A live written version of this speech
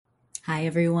Hi,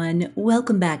 everyone.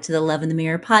 Welcome back to the Love in the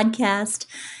Mirror podcast.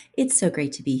 It's so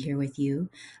great to be here with you.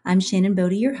 I'm Shannon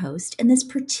Bodie, your host, and this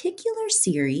particular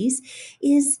series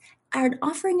is an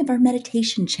offering of our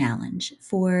meditation challenge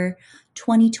for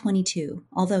 2022.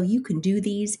 Although you can do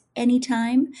these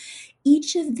anytime,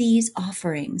 each of these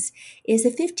offerings is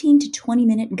a 15 to 20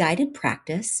 minute guided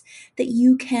practice that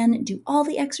you can do all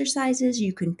the exercises.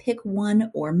 You can pick one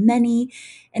or many.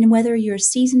 And whether you're a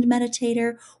seasoned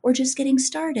meditator or just getting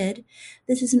started,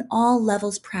 this is an all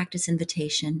levels practice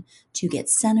invitation to get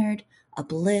centered,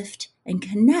 uplift, and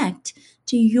connect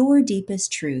to your deepest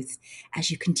truth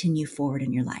as you continue forward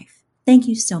in your life. Thank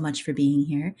you so much for being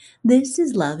here. This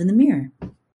is Love in the Mirror.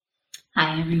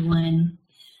 Hi, everyone.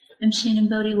 I'm Shannon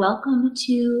Bodie. Welcome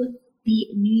to the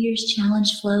New Year's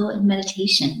Challenge Flow and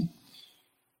Meditation.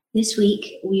 This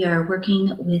week, we are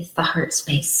working with the heart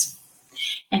space.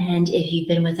 And if you've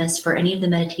been with us for any of the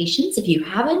meditations, if you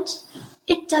haven't,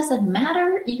 it doesn't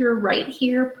matter. You're right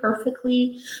here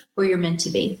perfectly where you're meant to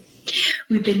be.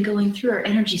 We've been going through our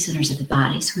energy centers of the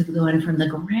body. So we've been going from the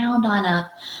ground on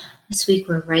up. This week,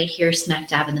 we're right here smack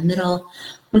dab in the middle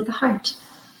with the heart.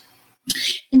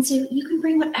 And so you can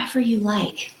bring whatever you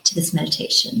like to this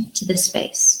meditation, to this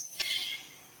space.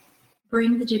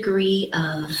 Bring the degree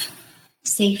of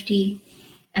safety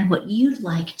and what you'd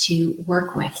like to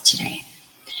work with today.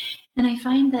 And I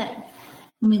find that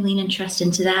when we lean and trust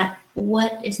into that,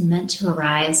 what is meant to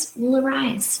arise will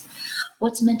arise.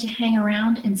 What's meant to hang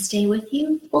around and stay with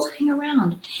you will hang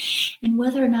around. And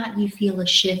whether or not you feel a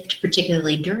shift,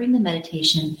 particularly during the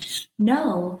meditation,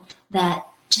 know that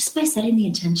just by setting the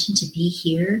intention to be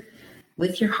here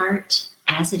with your heart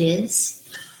as it is,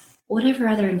 whatever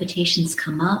other invitations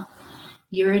come up,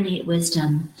 your innate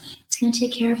wisdom is going to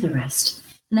take care of the rest.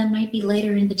 And that might be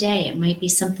later in the day. It might be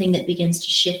something that begins to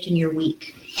shift in your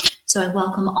week. So I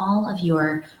welcome all of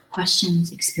your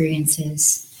questions,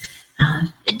 experiences,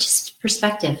 and just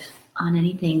perspective on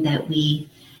anything that we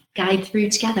guide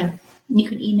through together. You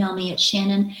can email me at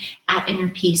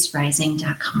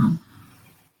shannon@innerpeacerising.com.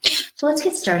 So let's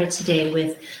get started today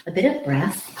with a bit of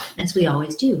breath, as we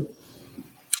always do.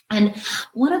 And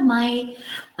one of my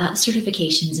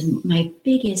certifications and my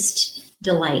biggest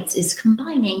delights is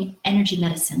combining energy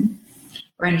medicine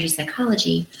or energy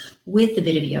psychology with a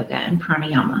bit of yoga and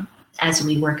pranayama as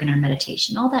we work in our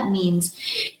meditation. All that means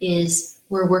is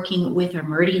we're working with our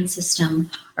meridian system,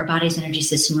 our body's energy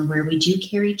system, where we do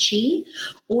carry chi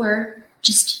or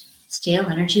just stale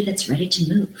energy that's ready to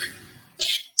move.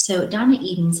 So Donna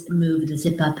Eden's move, the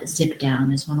zip up, zip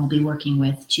down, is one we'll be working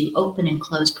with to open and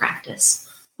close practice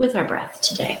with our breath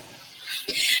today.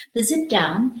 The zip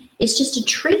down is just a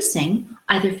tracing,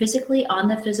 either physically on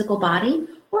the physical body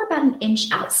or about an inch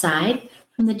outside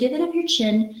from the divot of your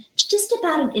chin to just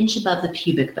about an inch above the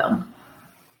pubic bone.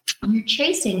 And you're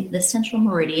tracing the central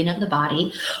meridian of the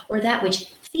body, or that which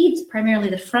feeds primarily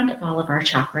the front of all of our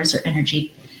chakras or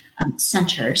energy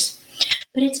centers.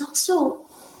 But it's also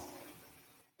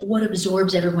what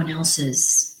absorbs everyone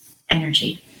else's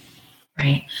energy,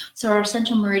 right? So our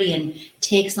central meridian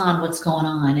takes on what's going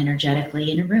on energetically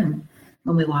in a room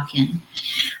when we walk in.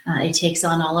 It takes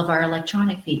on all of our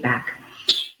electronic feedback.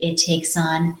 It takes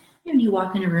on, you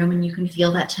walk in a room and you can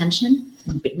feel that tension,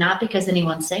 but not because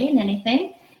anyone's saying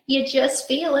anything. You just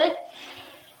feel it.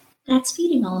 That's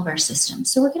feeding all of our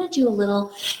systems. So we're going to do a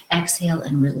little exhale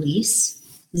and release,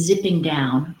 zipping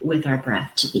down with our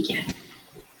breath to begin.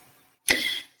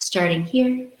 Starting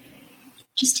here,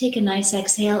 just take a nice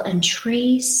exhale and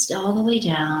trace all the way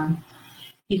down.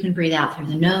 You can breathe out through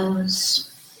the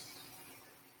nose.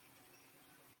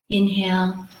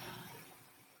 Inhale,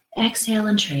 exhale,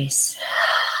 and trace.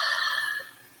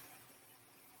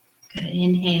 Good.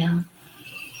 Inhale,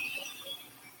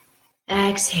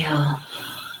 exhale.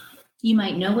 You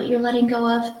might know what you're letting go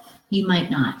of. You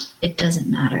might not. It doesn't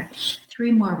matter.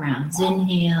 3 more rounds.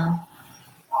 Inhale.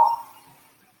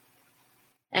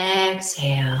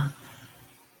 Exhale.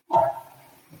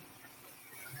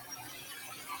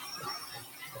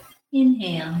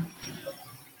 Inhale.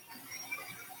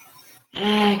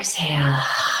 Exhale.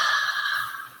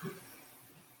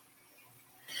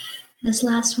 This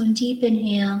last one, deep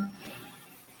inhale.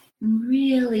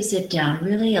 Really zip down.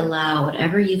 Really allow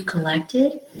whatever you've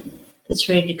collected that's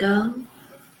ready to go.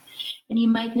 And you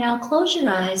might now close your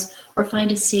eyes or find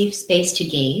a safe space to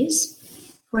gaze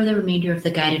for the remainder of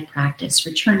the guided practice,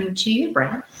 returning to your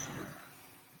breath.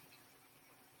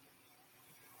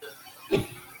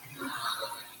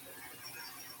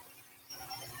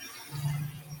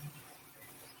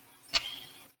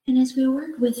 And as we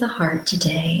work with the heart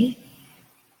today,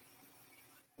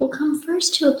 we'll come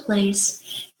first to a place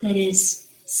that is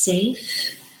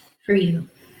safe for you.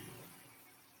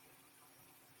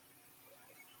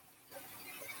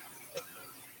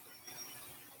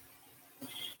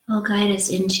 I'll guide us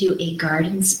into a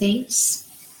garden space.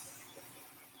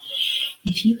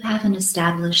 If you have an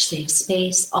established safe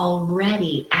space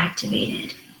already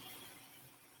activated,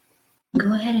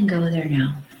 go ahead and go there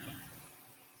now.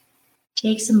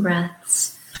 Take some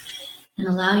breaths and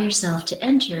allow yourself to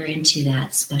enter into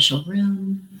that special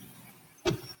room,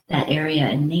 that area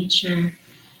in nature.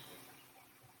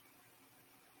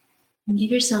 And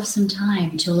give yourself some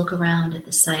time to look around at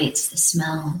the sights, the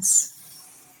smells.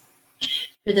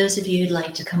 For those of you who'd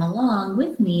like to come along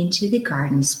with me into the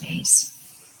garden space,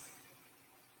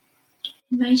 I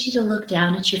invite you to look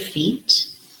down at your feet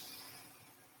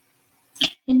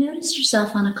and notice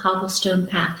yourself on a cobblestone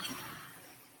path.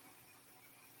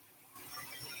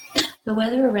 The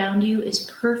weather around you is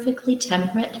perfectly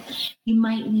temperate. You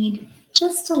might need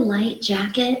just a light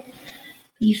jacket.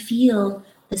 You feel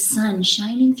the sun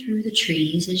shining through the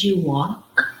trees as you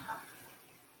walk.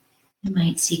 You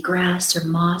might see grass or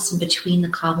moss in between the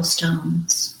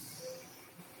cobblestones.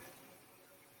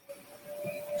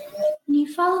 And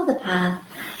you follow the path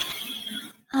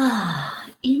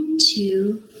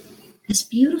into this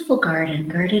beautiful garden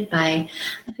guarded by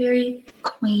a very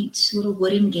quaint little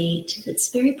wooden gate that's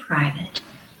very private.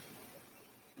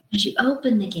 As you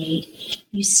open the gate,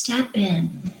 you step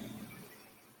in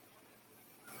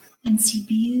and see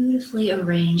beautifully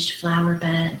arranged flower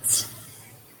beds,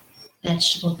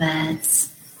 vegetable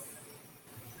beds,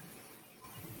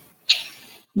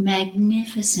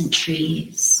 magnificent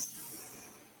trees,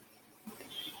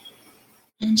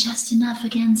 and just enough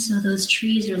again so those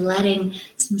trees are letting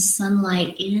some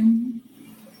sunlight in.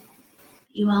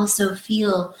 You also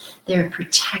feel their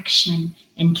protection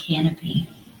and canopy.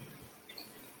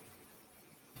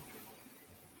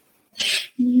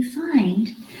 And you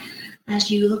find,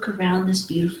 as you look around this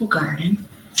beautiful garden,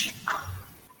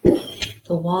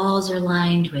 the walls are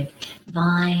lined with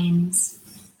vines.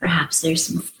 Perhaps there's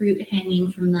some fruit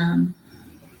hanging from them.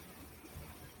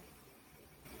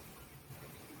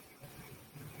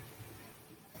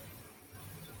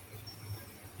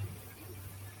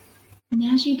 And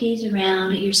as you gaze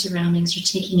around at your surroundings, you're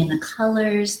taking in the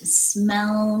colors, the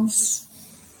smells,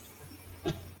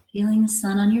 feeling the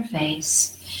sun on your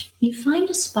face. You find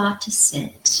a spot to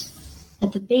sit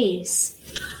at the base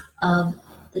of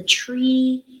the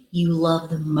tree you love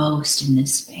the most in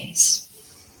this space.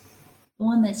 The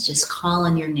one that's just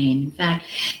calling your name. In fact,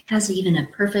 it has even a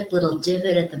perfect little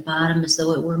divot at the bottom as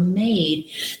though it were made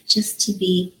just to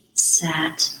be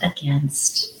sat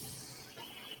against.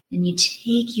 And you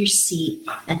take your seat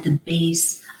at the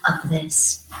base of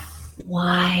this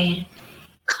wide,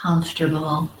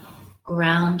 comfortable,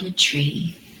 grounded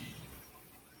tree.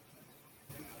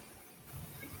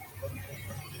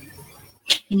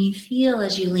 And you feel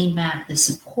as you lean back the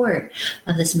support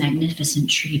of this magnificent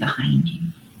tree behind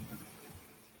you.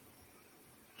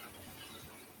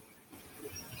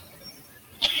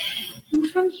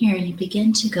 And from here, you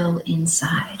begin to go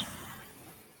inside.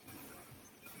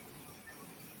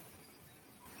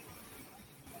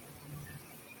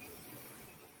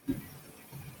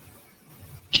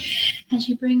 As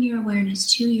you bring your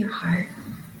awareness to your heart,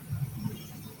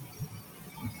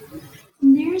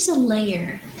 and there's a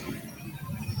layer.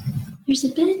 There's a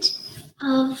bit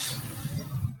of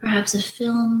perhaps a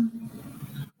film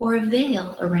or a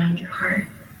veil around your heart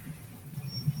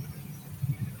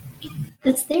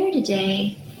that's there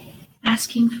today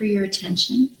asking for your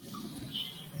attention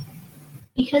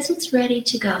because it's ready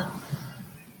to go.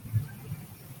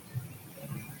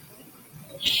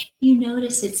 You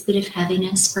notice its bit of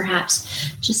heaviness,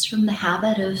 perhaps just from the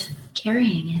habit of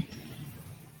carrying it.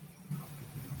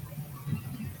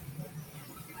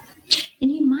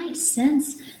 And you might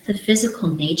sense the physical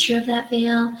nature of that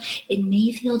veil. It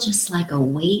may feel just like a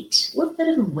weight, a little bit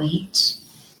of a weight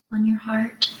on your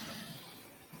heart.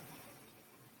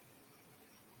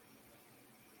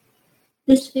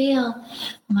 This veil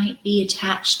might be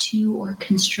attached to or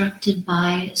constructed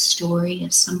by a story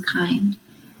of some kind.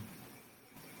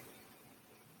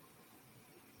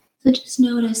 So just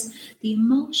notice the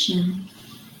emotion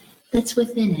that's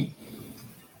within it.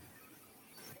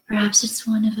 Perhaps it's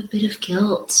one of a bit of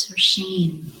guilt or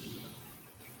shame.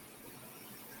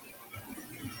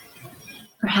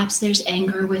 Perhaps there's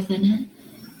anger within it.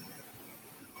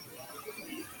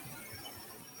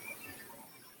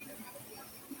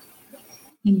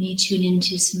 You may tune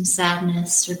into some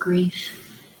sadness or grief.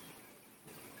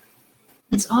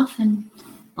 It's often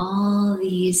all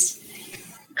these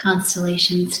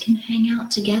constellations can hang out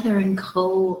together and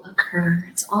co-occur.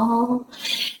 It's all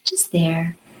just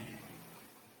there.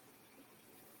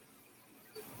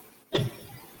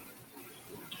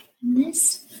 And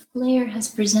this layer has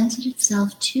presented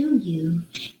itself to you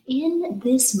in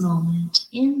this moment,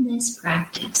 in this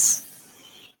practice,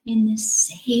 in this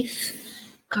safe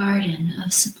garden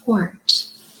of support,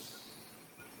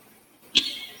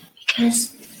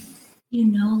 because you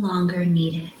no longer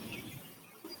need it.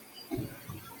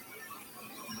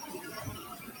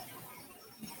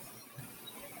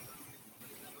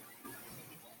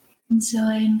 And so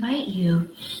I invite you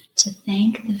to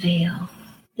thank the veil,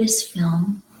 this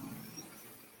film,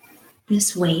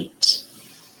 this weight.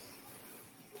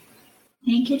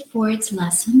 Thank it for its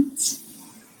lessons.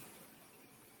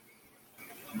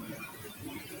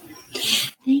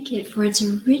 Thank it for its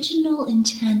original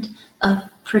intent of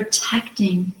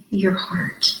protecting your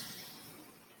heart.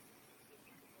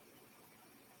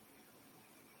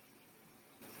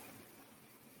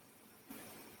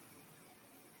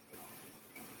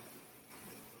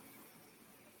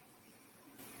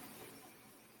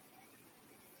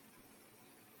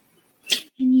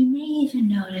 And you may even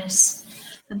notice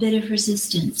a bit of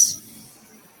resistance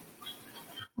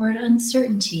or an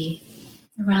uncertainty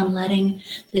around letting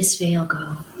this veil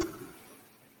go.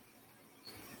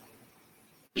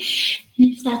 And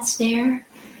if that's there,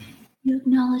 you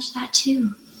acknowledge that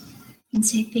too and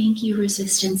say, thank you,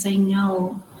 resistance. I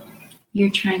know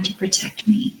you're trying to protect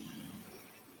me.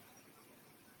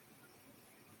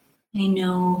 I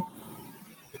know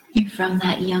you're from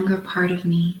that younger part of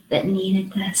me that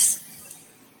needed this.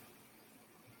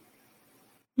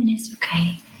 And it's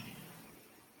okay.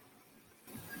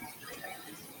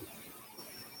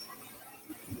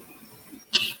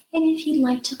 And if you'd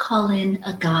like to call in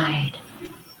a guide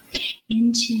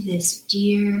into this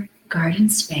dear garden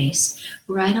space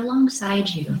right alongside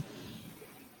you,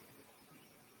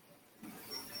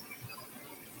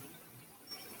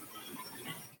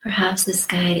 perhaps this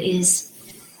guide is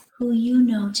who you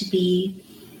know to be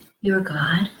your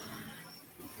God.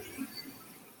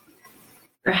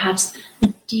 Perhaps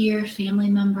a dear family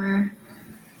member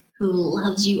who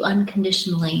loves you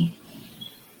unconditionally,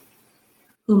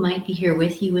 who might be here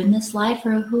with you in this life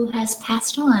or who has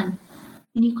passed on,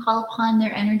 and you call upon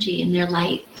their energy and their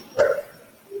light.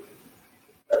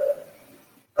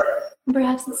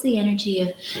 Perhaps it's the energy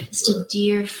of just a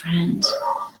dear friend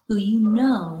who you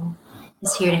know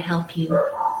is here to help you.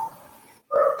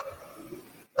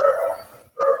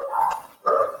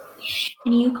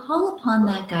 And you call upon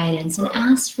that guidance and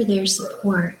ask for their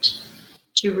support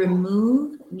to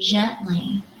remove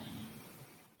gently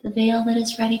the veil that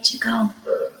is ready to go.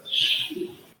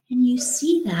 And you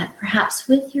see that perhaps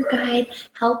with your guide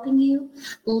helping you,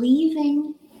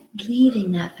 leaving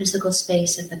that physical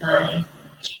space of the body.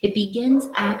 It begins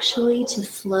actually to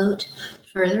float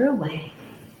further away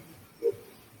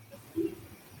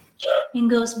and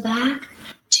goes back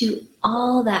to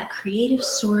all that creative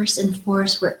source and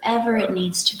force wherever it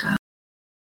needs to go.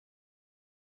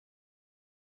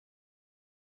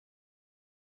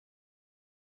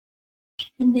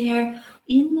 And there,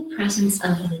 in the presence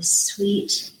of this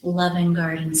sweet, loving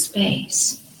garden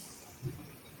space,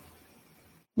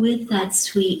 with that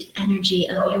sweet energy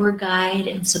of your guide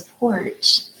and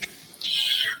support,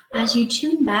 as you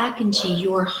tune back into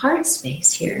your heart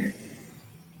space here,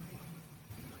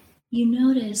 you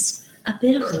notice a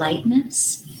bit of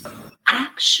lightness,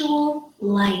 actual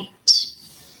light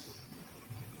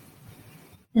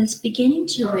that's beginning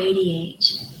to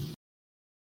radiate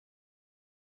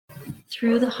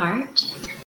through the heart.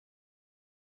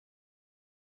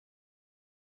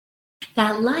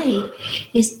 That light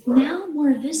is now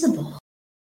more visible,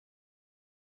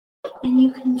 and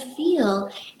you can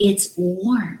feel its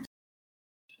warmth.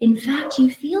 In fact,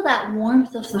 you feel that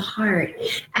warmth of the heart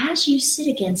as you sit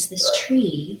against this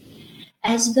tree,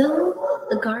 as though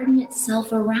the garden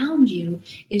itself around you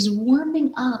is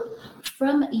warming up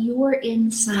from your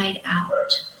inside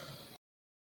out.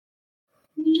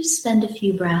 You just spend a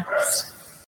few breaths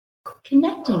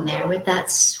connecting there with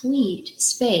that sweet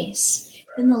space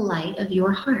in the light of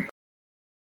your heart.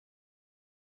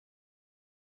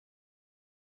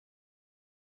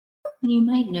 You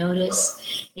might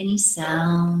notice any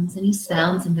sounds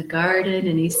in the garden,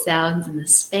 any sounds in the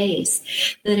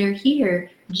space that are here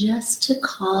just to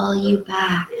call you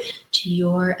back to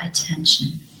your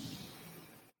attention,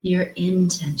 your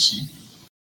intention.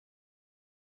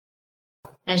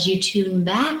 As you tune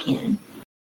back in,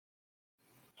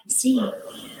 and see,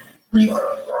 with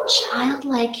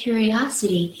childlike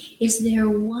curiosity, is there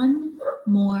one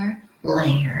more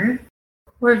layer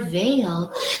or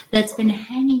veil that's been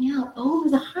hanging out over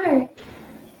the heart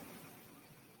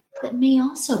that may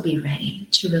also be ready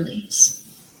to release?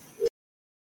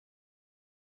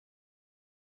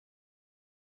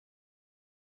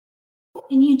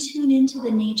 And you tune into the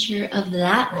nature of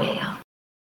that veil.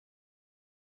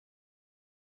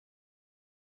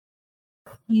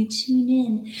 You tune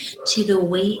in to the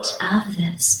weight of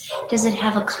this. Does it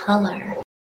have a color?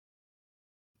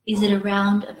 Is it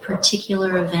around a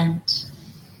particular event?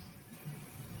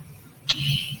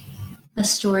 A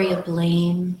story of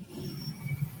blame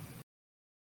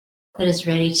that is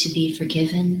ready to be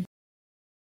forgiven?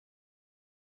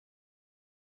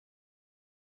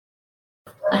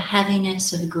 A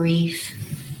heaviness of grief?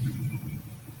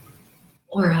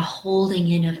 Or a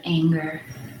holding in of anger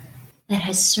that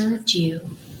has served you,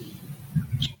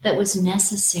 that was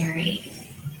necessary,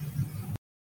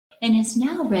 and is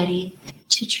now ready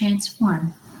to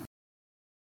transform?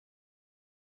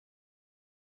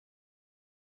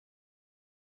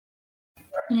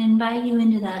 And invite you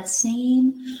into that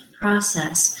same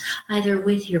process, either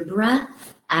with your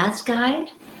breath as guide,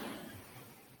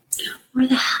 or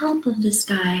the help of this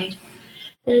guide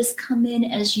that has come in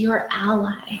as your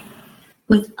ally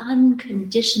with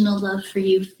unconditional love for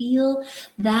you. Feel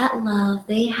that love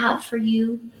they have for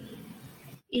you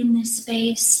in this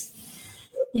space.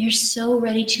 They're so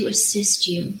ready to assist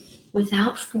you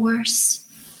without force,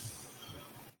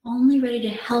 only ready to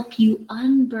help you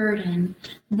unburden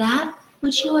that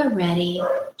which you are ready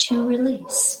to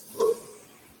release.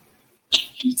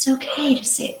 And it's okay to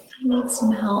say, I need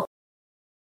some help.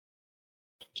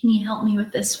 Can you help me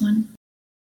with this one?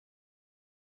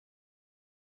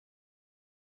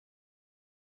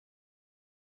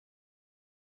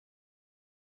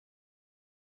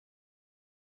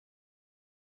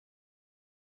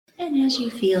 And as you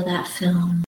feel that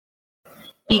film,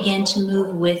 begin to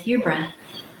move with your breath,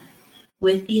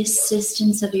 with the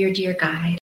assistance of your dear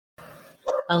guide.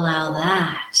 Allow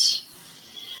that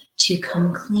to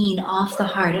come clean off the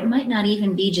heart. It might not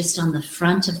even be just on the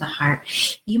front of the heart.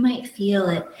 You might feel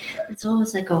it. It's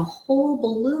almost like a whole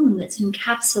balloon that's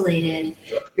encapsulated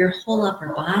your whole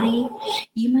upper body.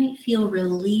 You might feel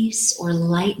release or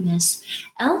lightness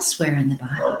elsewhere in the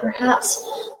body. Perhaps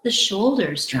the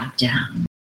shoulders drop down.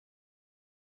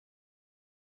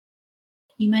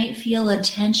 You might feel a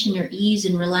tension or ease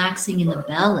and relaxing in the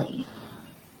belly,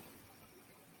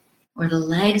 or the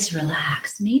legs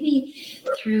relax, maybe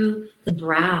through the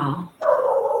brow.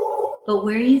 But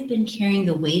where you've been carrying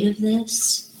the weight of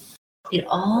this, it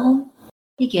all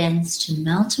begins to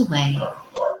melt away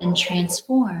and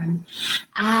transform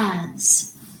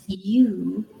as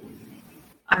you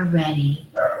are ready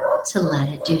to let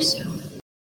it do so.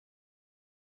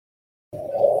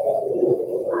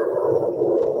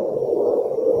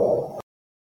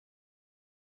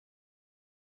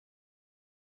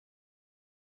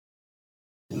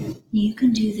 You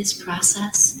can do this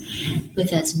process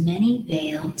with as many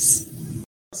veils,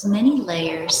 as many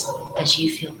layers as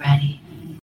you feel ready.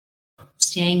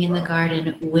 Staying in the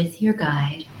garden with your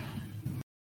guide,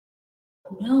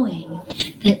 knowing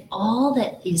that all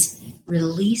that is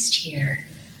released here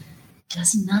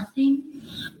does nothing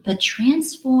but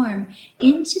transform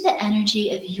into the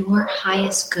energy of your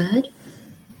highest good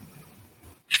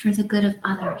for the good of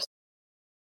others.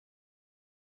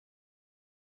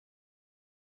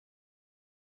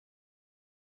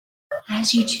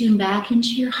 As you tune back into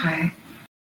your heart,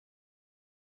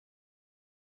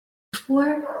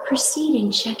 before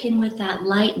proceeding, check in with that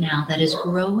light now that is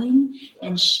growing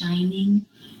and shining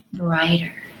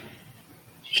brighter.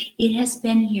 It has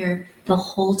been here the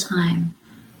whole time.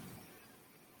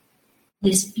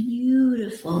 This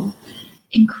beautiful,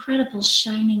 incredible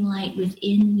shining light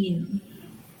within you.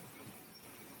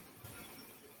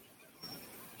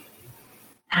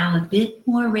 Now a bit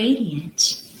more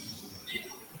radiant.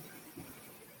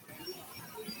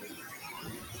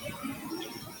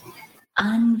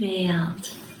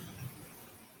 Unveiled,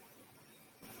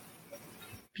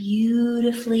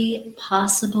 beautifully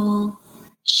possible,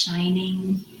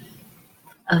 shining,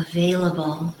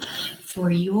 available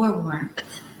for your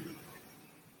warmth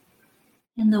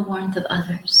and the warmth of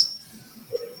others.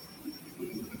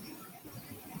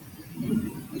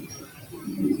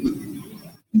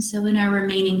 And so in our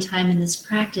remaining time in this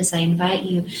practice, I invite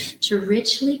you to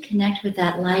richly connect with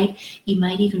that light. You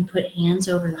might even put hands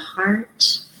over the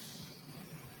heart,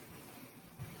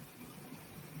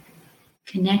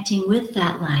 connecting with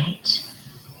that light,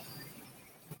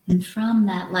 and from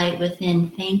that light within,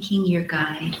 thanking your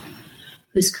guide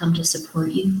who's come to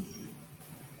support you.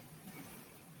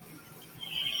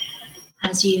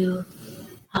 As you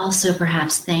also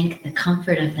perhaps thank the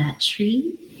comfort of that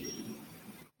tree,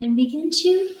 and begin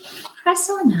to press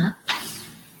on up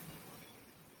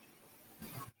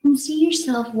and see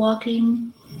yourself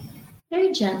walking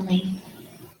very gently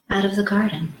out of the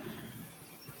garden.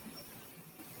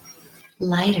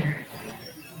 lighter,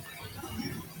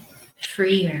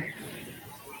 freer,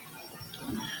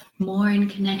 more in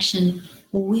connection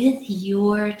with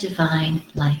your divine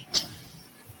light.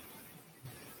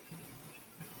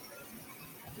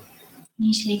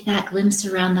 You take that glimpse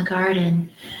around the garden,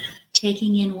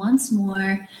 taking in once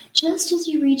more, just as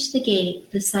you reach the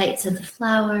gate, the sights of the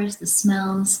flowers, the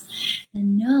smells,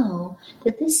 and know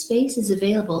that this space is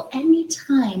available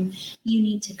anytime you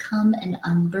need to come and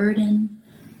unburden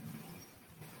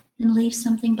and leave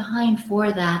something behind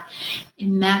for that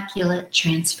immaculate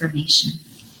transformation.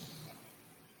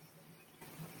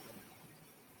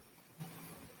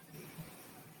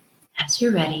 As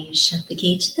you're ready, you shut the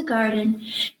gate to the garden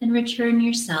and return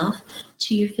yourself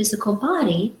to your physical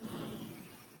body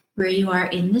where you are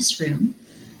in this room,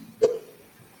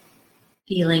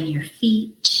 feeling your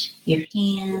feet, your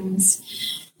hands,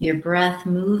 your breath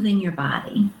moving your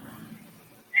body.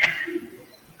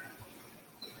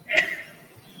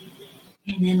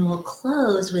 And then we'll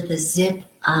close with a zip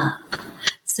up.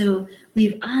 So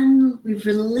we've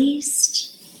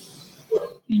released,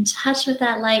 you're in touch with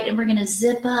that light, and we're going to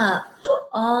zip up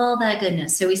all that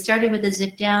goodness. So we started with a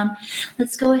zip down.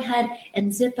 Let's go ahead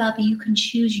and zip up. You can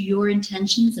choose your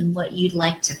intentions and what you'd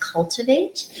like to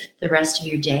cultivate the rest of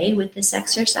your day with this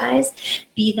exercise.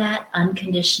 Be that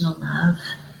unconditional love,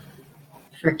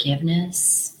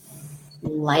 forgiveness,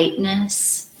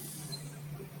 lightness,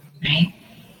 right?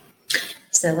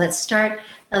 So let's start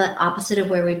the opposite of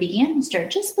where we began. Start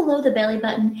just below the belly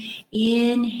button.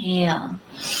 Inhale.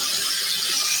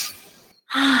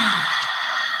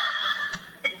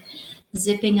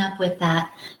 Zipping up with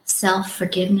that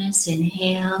self-forgiveness.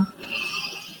 Inhale.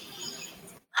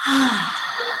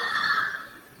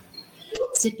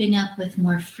 Zipping up with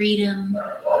more freedom,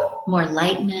 more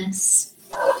lightness.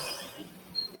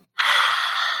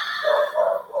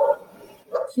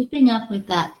 Zipping up with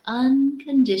that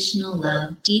unconditional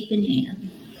love. Deep inhale.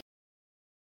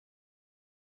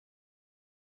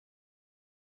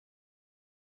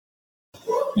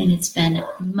 And it's been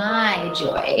my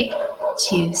joy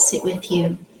to sit with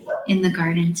you in the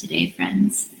garden today,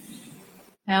 friends.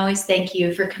 I always thank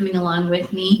you for coming along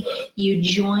with me. You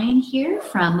join here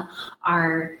from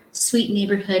our sweet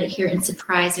neighborhood here in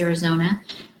Surprise, Arizona.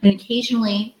 And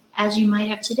occasionally, as you might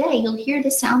have today, you'll hear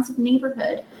the sounds of the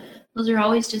neighborhood. Those are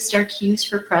always just our cues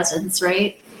for presence,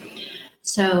 right?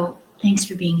 So thanks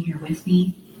for being here with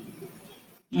me.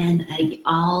 And I'm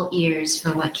all ears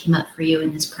for what came up for you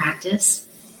in this practice,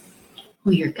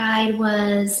 who your guide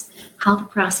was, how the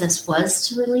process was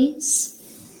to release,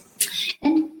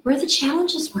 and where the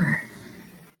challenges were.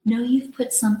 Know you've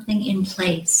put something in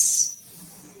place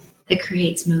that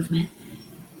creates movement.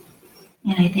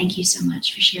 And I thank you so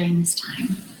much for sharing this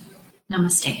time.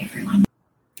 Namaste, everyone.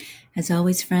 As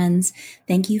always, friends,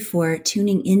 thank you for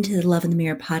tuning into the Love in the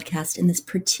Mirror podcast in this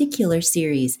particular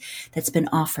series that's been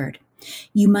offered.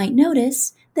 You might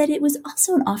notice that it was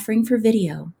also an offering for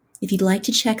video. If you'd like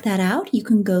to check that out, you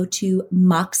can go to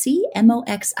Moxie,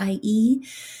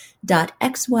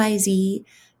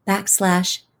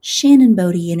 moxie.xyz/Shannon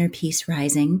Bodie Inner Peace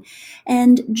Rising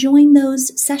and join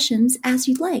those sessions as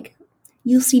you'd like.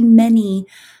 You'll see many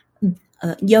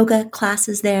yoga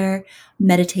classes there,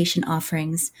 meditation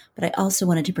offerings, but I also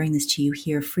wanted to bring this to you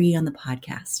here free on the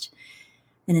podcast.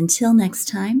 And until next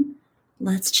time,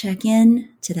 let's check in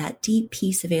to that deep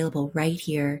peace available right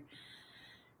here.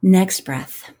 Next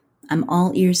breath. I'm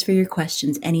all ears for your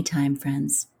questions anytime,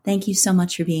 friends. Thank you so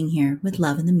much for being here with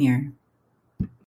Love in the Mirror.